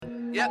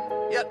I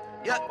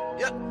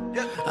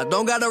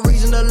don't got a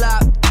reason to lie.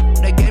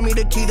 They gave me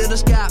the key to the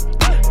sky,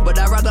 but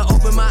I'd rather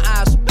open my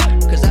eyes,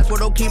 cause that's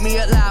what'll keep me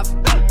alive.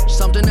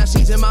 Something that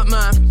sees in my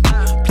mind.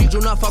 Please do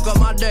not fuck up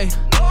my day.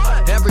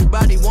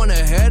 Everybody want a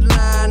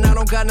headline. I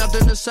don't got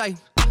nothing to say.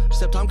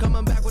 Except I'm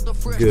coming back with the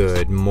fresh.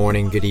 Good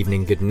morning, good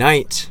evening, good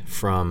night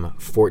from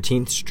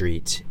 14th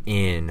Street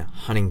in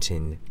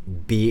Huntington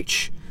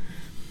Beach.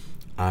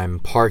 I'm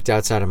parked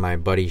outside of my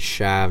buddy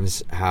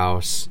Shav's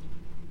house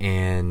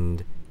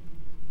and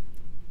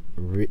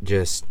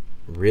just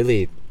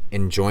really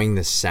enjoying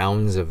the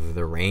sounds of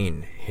the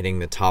rain hitting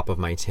the top of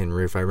my tin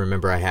roof. I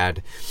remember I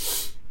had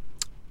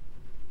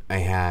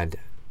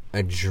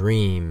a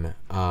dream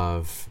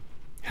of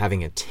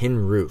having a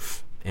tin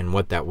roof and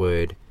what that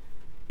would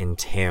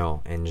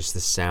entail, and just the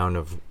sound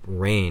of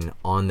rain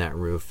on that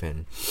roof.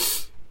 And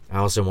I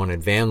also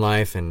wanted van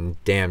life, and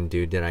damn,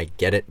 dude, did I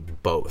get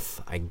it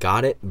both. I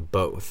got it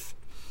both.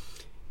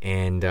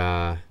 And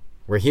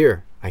we're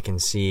here. I can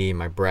see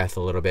my breath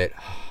a little bit.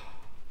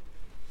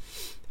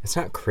 It's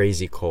not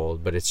crazy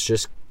cold, but it's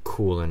just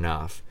cool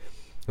enough.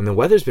 And the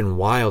weather's been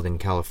wild in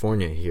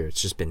California here.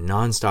 It's just been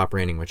nonstop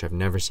raining, which I've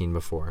never seen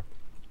before.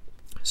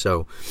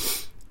 So,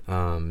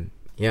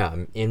 yeah,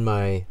 I'm in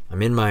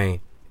my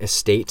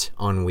estate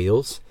on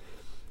wheels,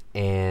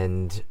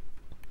 and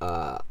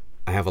I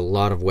have a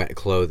lot of wet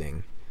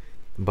clothing,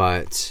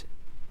 but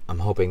I'm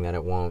hoping that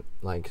it won't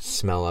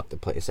smell up the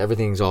place.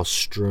 Everything's all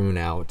strewn,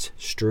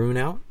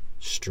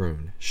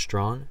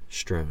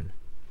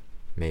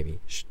 maybe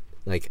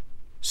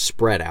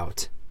spread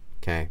out,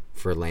 okay,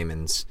 for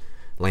layman's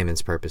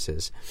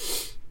purposes.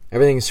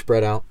 Everything's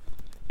spread out,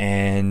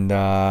 and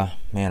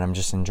man, I'm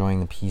just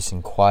enjoying the peace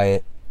and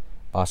quiet.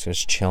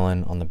 Bosco's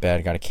chilling on the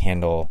bed, got a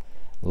candle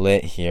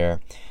lit here,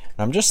 and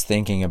I'm just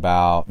thinking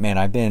about, man,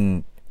 I've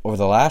been over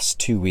the last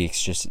 2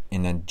 weeks just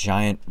in a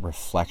giant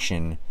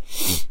reflection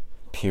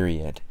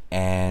period,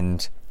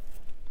 and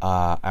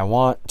I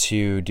want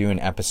to do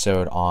an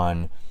episode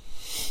on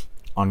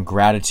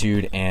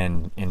gratitude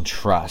and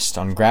trust.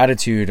 On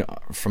gratitude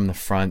from the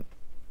front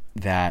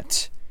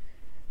that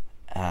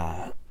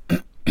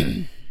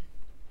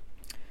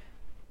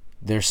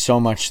there's so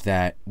much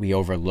that we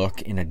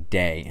overlook in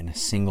a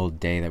single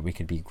day that we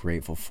could be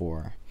grateful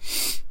for.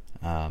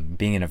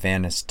 Being in a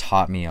van has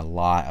taught me a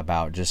lot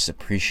about just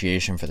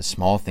appreciation for the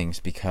small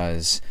things,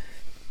 because,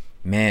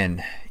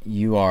 man,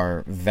 you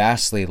are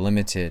vastly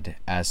limited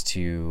as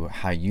to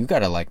how you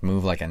gotta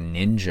move like a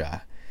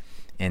ninja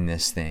in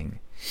this thing.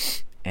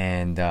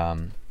 And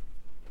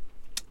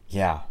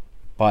yeah,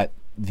 but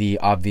the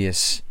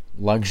obvious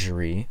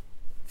luxury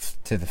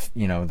to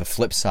the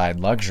flip side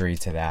luxury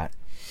to that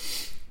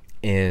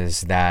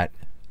is that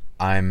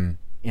I'm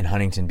in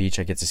Huntington Beach.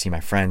 I get to see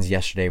my friends.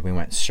 Yesterday we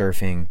went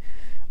surfing.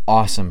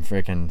 Awesome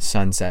freaking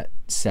sunset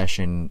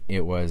session.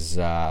 It was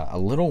a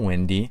little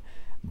windy,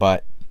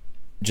 but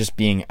just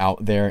being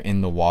out there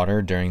in the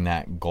water during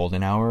that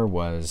golden hour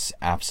was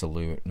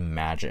absolute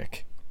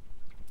magic.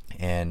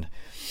 And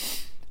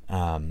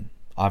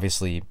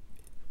obviously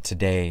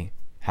today,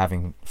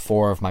 having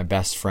 4 of my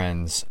best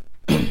friends,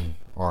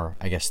 or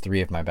I guess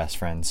 3 of my best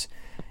friends,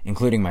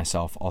 including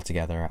myself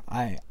altogether,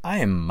 I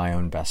am my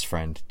own best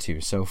friend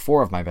too. So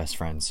 4 of my best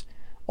friends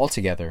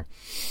altogether,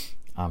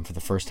 for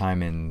the first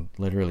time in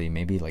literally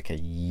maybe a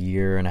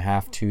year and a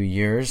half, 2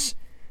 years,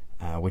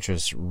 which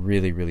was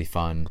really, really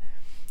fun.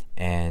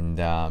 And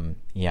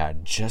yeah,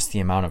 just the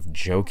amount of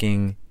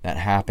joking that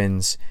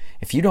happens.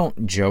 If you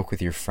don't joke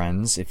with your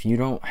friends, if you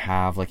don't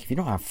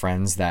have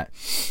friends that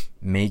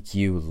make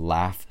you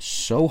laugh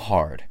so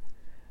hard,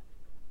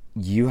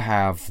 you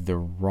have the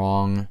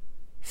wrong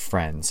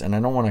friends. And I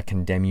don't want to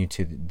condemn you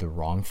to the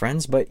wrong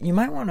friends, but you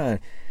might want to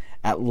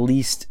at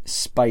least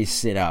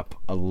spice it up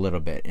a little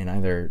bit and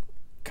either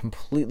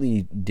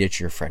completely ditch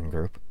your friend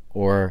group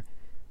or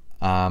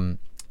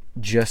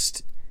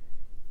just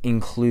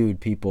include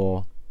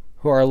people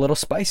who are a little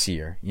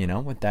spicier,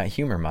 with that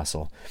humor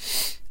muscle,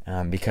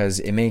 because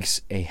it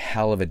makes a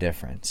hell of a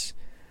difference.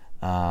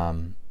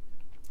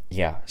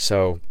 Yeah,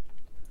 so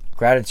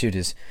gratitude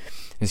is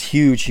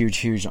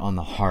huge on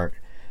the heart.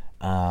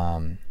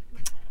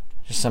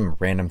 Just some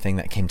random thing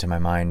that came to my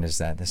mind is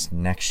that this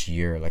next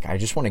year, I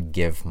just want to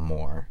give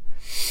more.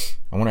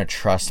 I want to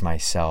trust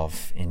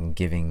myself in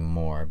giving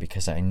more,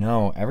 because I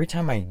know every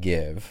time I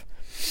give,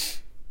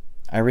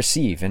 I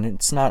receive, and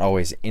it's not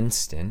always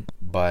instant,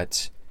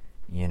 but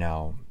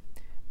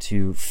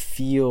to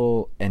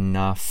feel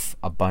enough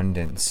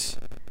abundance,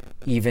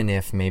 even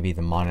if maybe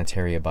the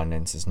monetary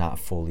abundance is not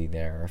fully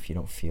there, if you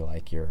don't feel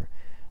like you're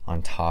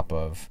on top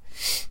of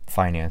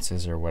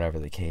finances or whatever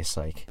the case,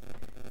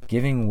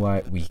 giving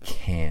what we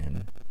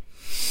can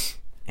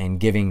and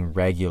giving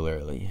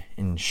regularly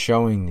and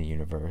showing the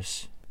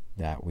universe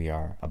that we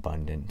are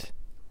abundant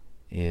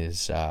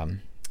is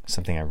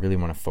something I really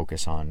want to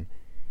focus on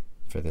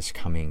for this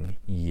coming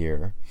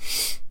year.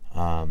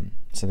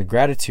 So the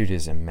gratitude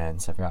is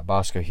immense. I've got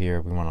Bosco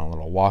here. We went on a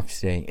little walk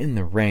today in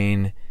the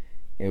rain.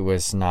 It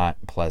was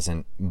not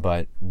pleasant,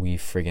 but we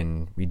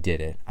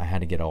did it. I had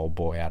to get old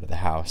boy out of the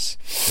house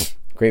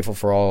grateful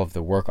for all of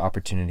the work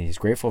opportunities,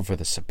 grateful for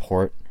the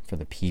support, for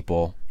the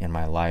people in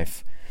my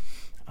life,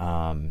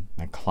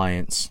 my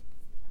clients,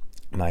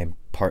 my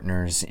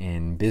partners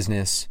in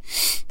business,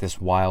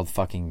 this wild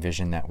fucking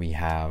vision that we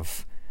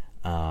have,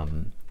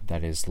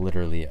 that is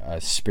literally a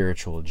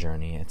spiritual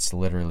journey. It's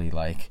literally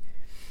like,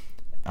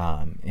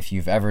 if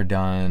you've ever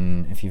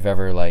done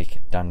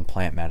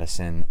plant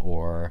medicine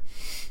or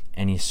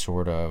any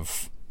sort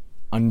of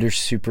under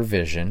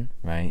supervision,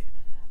 right?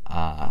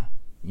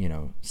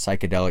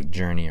 Psychedelic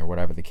journey or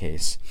whatever the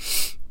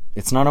case,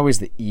 it's not always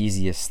the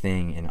easiest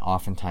thing, and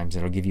oftentimes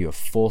it'll give you a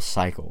full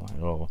cycle.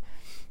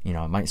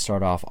 It might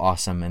start off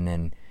awesome, and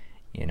then,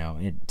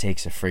 it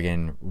takes a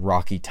friggin'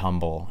 rocky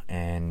tumble,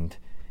 and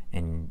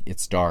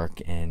it's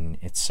dark, and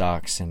it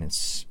sucks, and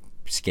it's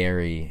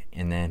scary,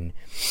 and then,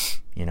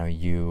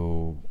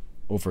 you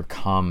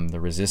overcome the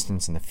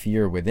resistance and the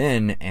fear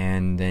within,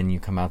 and then you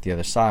come out the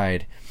other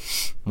side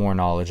more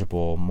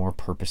knowledgeable, more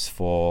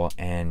purposeful,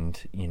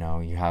 and, you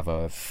have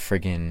a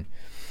friggin'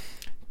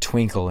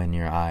 twinkle in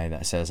your eye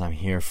that says, I'm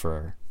here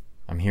for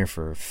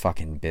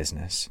fucking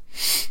business.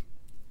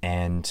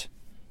 And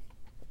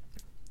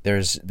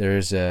there's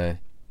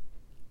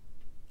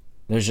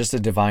just a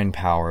divine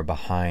power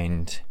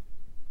behind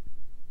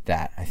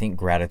that. I think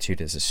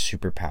gratitude is a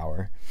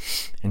superpower,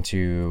 and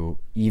to,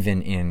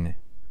 even in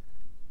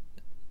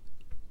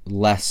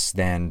less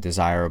than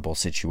desirable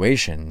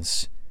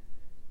situations,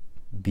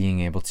 being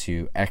able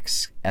to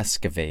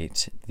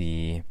excavate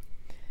the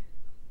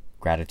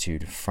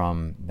gratitude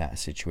from that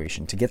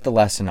situation, to get the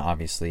lesson,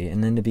 obviously,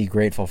 and then to be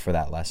grateful for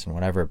that lesson,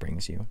 whatever it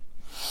brings you.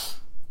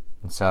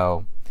 And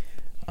so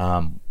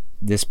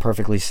this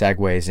perfectly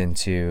segues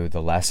into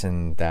the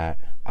lesson that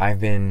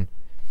I've been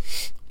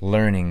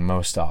learning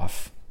most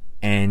off.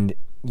 And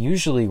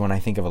usually when I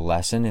think of a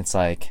lesson, it's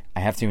like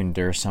I have to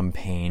endure some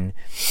pain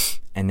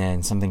and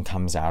then something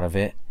comes out of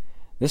it.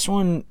 This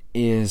one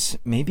is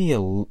maybe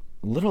a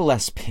little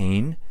less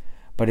pain,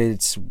 but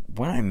it's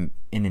when I'm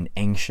in an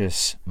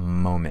anxious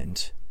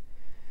moment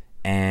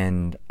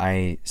and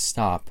I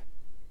stop,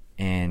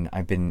 and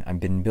I've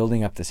been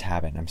building up this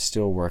habit, and I'm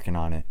still working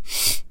on it.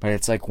 But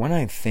it's like when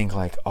I think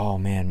like, oh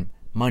man,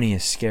 money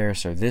is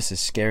scarce, or this is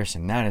scarce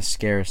and that is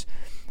scarce,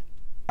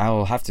 I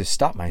will have to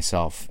stop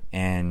myself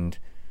and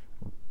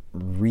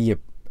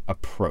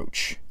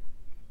reapproach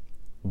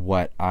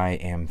what I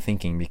am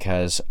thinking,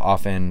 because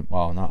often,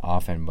 well, not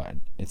often, but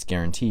it's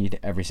guaranteed,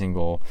 every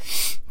single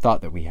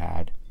thought that we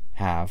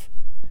have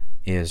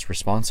is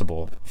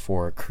responsible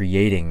for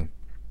creating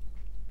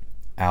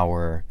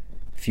our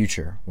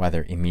future,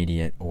 whether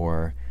immediate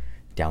or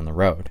down the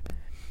road.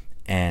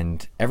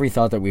 And every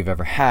thought that we've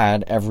ever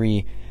had,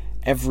 every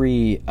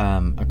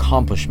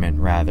accomplishment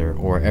rather,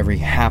 or every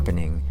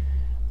happening,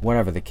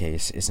 whatever the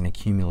case, is an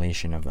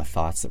accumulation of the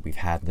thoughts that we've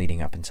had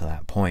leading up until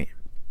that point.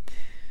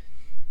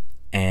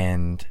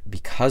 And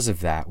because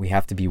of that, we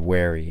have to be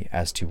wary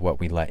as to what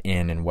we let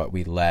in and what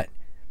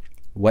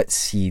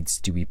seeds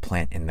do we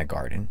plant in the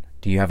garden.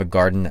 Do you have a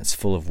garden that's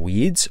full of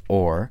weeds,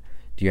 or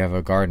do you have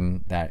a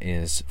garden that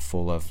is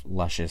full of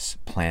luscious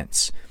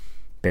plants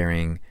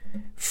bearing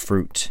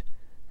fruit,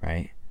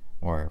 right?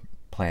 Or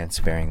plants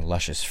bearing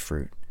luscious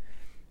fruit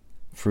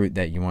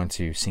that you want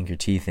to sink your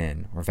teeth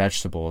in, or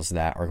vegetables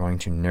that are going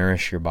to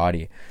nourish your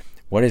body.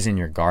 What is in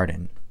your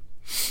garden?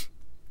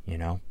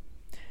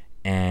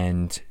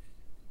 And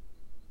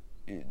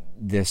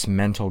this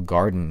mental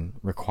garden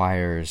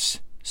requires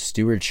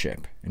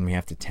stewardship, and we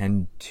have to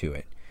tend to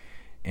it.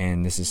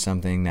 And this is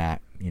something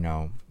that,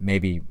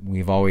 maybe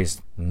we've always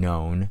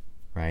known,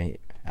 right?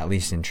 At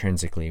least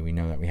intrinsically, we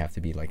know that we have to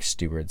be like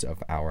stewards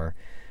of our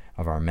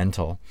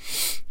mental.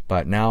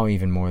 But now,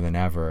 even more than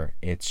ever,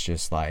 it's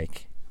just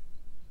like,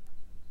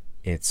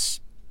 it's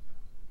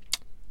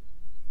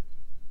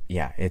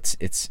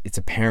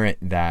apparent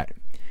that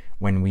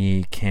when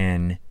we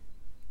can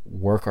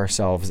work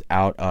ourselves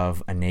out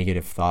of a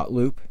negative thought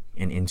loop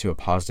and into a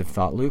positive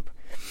thought loop,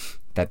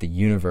 that the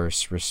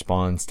universe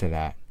responds to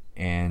that,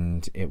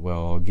 and it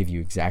will give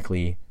you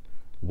exactly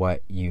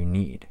what you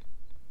need.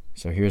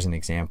 So here's an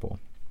example.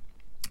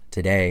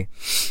 Today,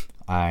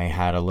 I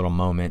had a little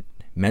moment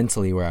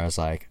mentally where I was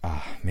like,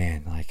 oh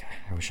man, like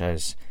I wish I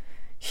was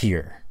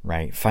here,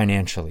 right?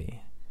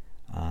 Financially.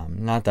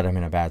 Not that I'm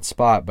in a bad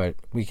spot, but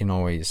we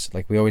always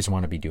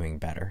want to be doing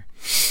better.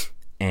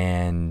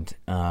 And,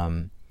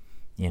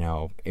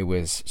 it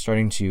was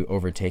starting to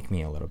overtake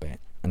me a little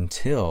bit,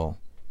 until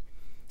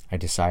I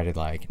decided,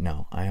 like,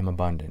 no, I am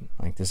abundant.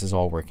 Like, this is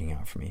all working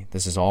out for me.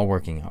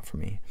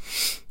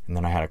 And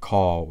then I had a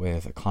call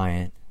with a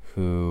client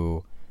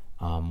who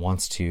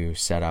wants to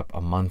set up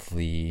a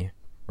monthly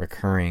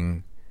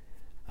recurring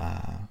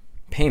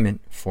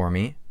payment for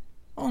me,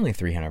 only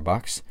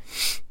 $300,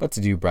 but to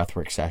do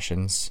breathwork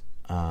sessions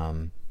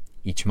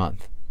each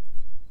month.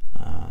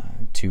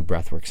 2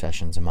 breathwork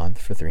sessions a month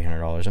for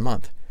 $300 a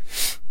month.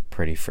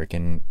 Pretty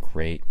freaking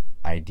great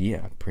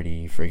idea.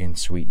 Pretty freaking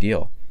sweet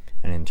deal.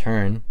 And in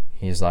turn,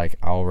 he's like,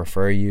 I'll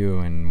refer you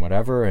and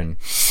whatever, and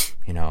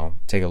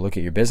take a look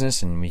at your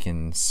business, and we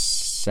can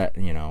set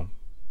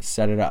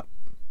it up.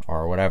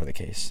 or whatever the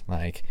case.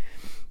 Like,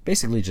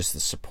 basically just the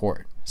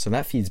support. So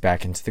that feeds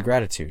back into the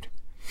gratitude.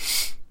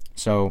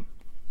 So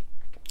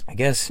I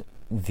guess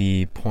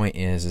the point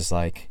is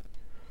like,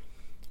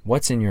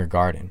 what's in your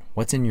garden?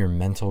 What's in your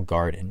mental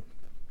garden?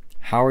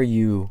 How are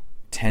you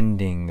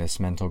tending this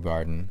mental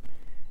garden?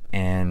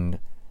 And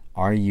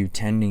are you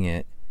tending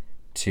it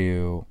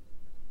to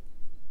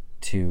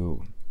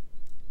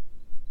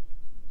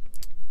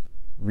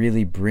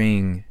really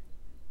bring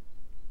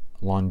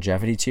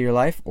longevity to your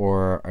life,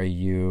 or are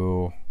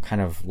you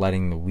kind of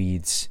letting the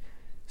weeds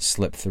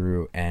slip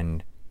through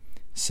and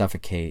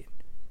suffocate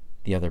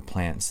the other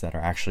plants that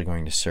are actually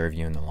going to serve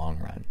you in the long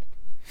run?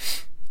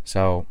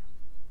 So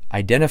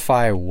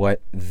identify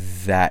what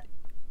that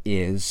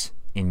is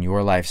in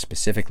your life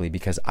specifically,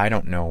 because I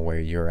don't know where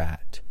you're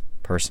at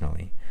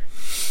personally,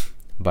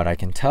 but I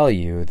can tell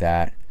you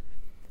that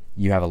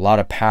you have a lot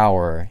of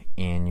power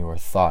in your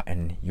thought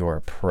and your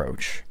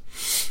approach.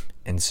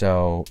 And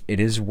so it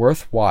is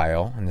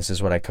worthwhile, and this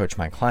is what I coach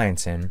my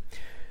clients in,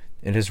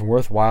 it is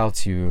worthwhile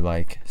to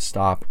like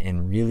stop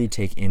and really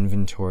take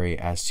inventory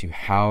as to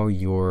how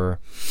your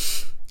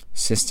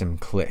system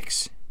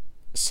clicks.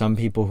 Some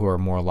people who are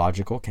more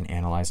logical can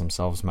analyze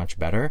themselves much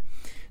better.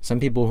 Some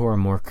people who are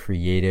more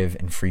creative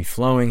and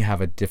free-flowing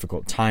have a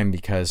difficult time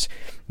because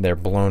they're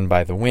blown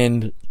by the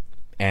wind,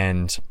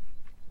 and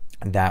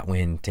that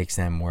wind takes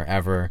them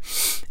wherever,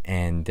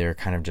 and they're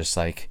kind of just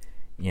like,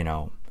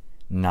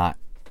 not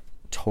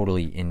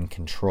totally in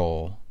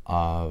control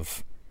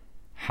of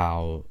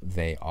how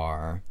they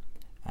are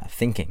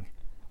thinking,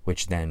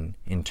 which then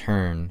in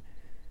turn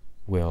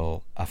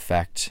will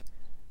affect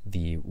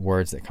the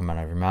words that come out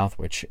of your mouth,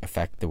 which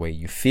affect the way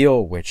you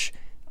feel, which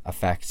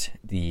affect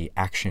the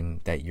action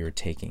that you're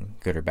taking,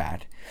 good or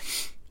bad.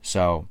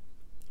 So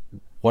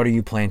what are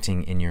you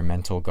planting in your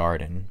mental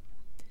garden?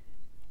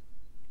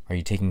 Are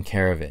you taking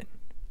care of it?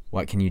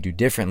 What can you do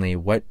differently?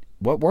 What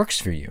works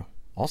for you?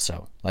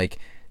 Also, like,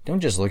 don't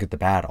just look at the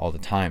bad all the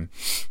time.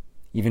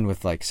 Even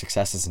with like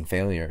successes and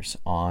failures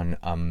on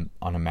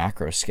a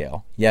macro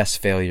scale. Yes,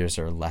 failures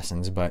are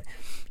lessons, but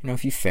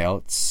if you fail,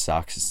 it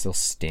sucks, it still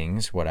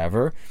stings,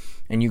 whatever,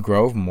 and you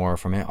grow more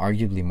from it,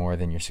 arguably more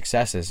than your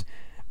successes.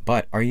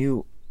 But are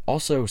you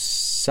also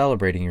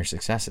celebrating your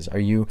successes? Are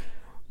you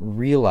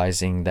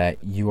realizing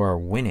that you are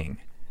winning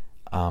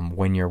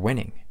when you're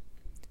winning?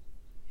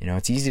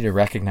 It's easy to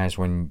recognize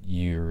when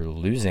you're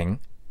losing.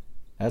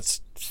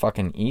 That's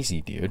fucking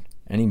easy, dude.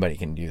 Anybody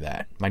can do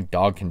that. My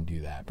dog can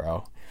do that,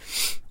 bro.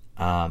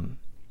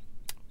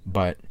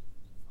 But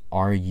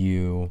are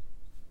you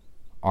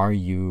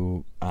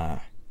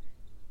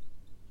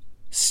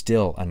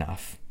still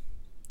enough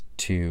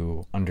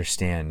to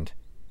understand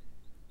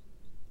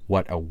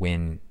what a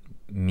win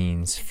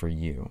means for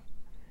you,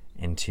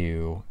 and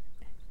to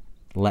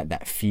let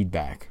that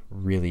feedback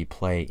really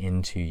play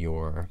into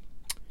your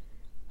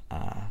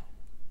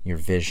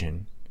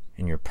vision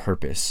and your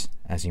purpose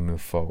as you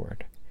move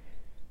forward?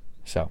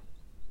 So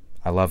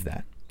I love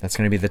that. That's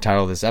going to be the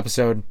title of this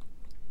episode.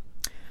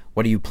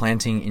 What are you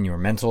planting in your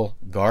mental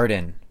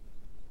garden?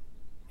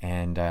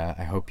 And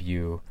I hope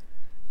you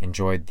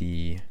enjoyed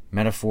the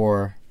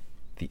metaphor,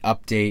 the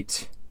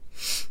update,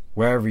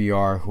 wherever you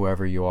are,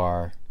 whoever you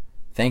are.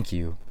 Thank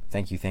you.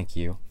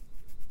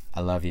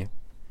 I love you.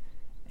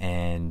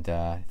 And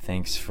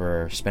thanks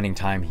for spending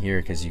time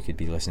here, because you could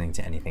be listening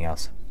to anything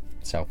else.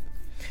 So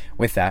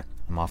with that,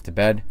 I'm off to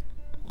bed.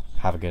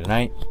 Have a good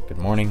night, good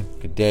morning,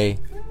 good day.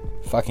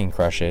 Fucking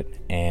crush it.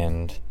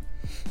 And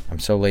I'm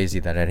so lazy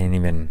that I didn't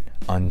even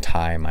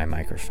untie my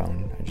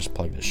microphone. I just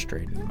plugged it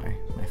straight into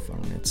my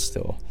phone. It's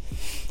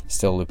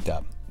still looped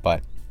up.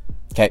 But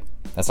okay,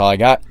 that's all I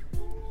got.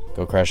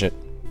 Go crush it,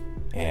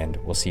 and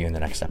we'll see you in the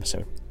next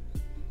episode.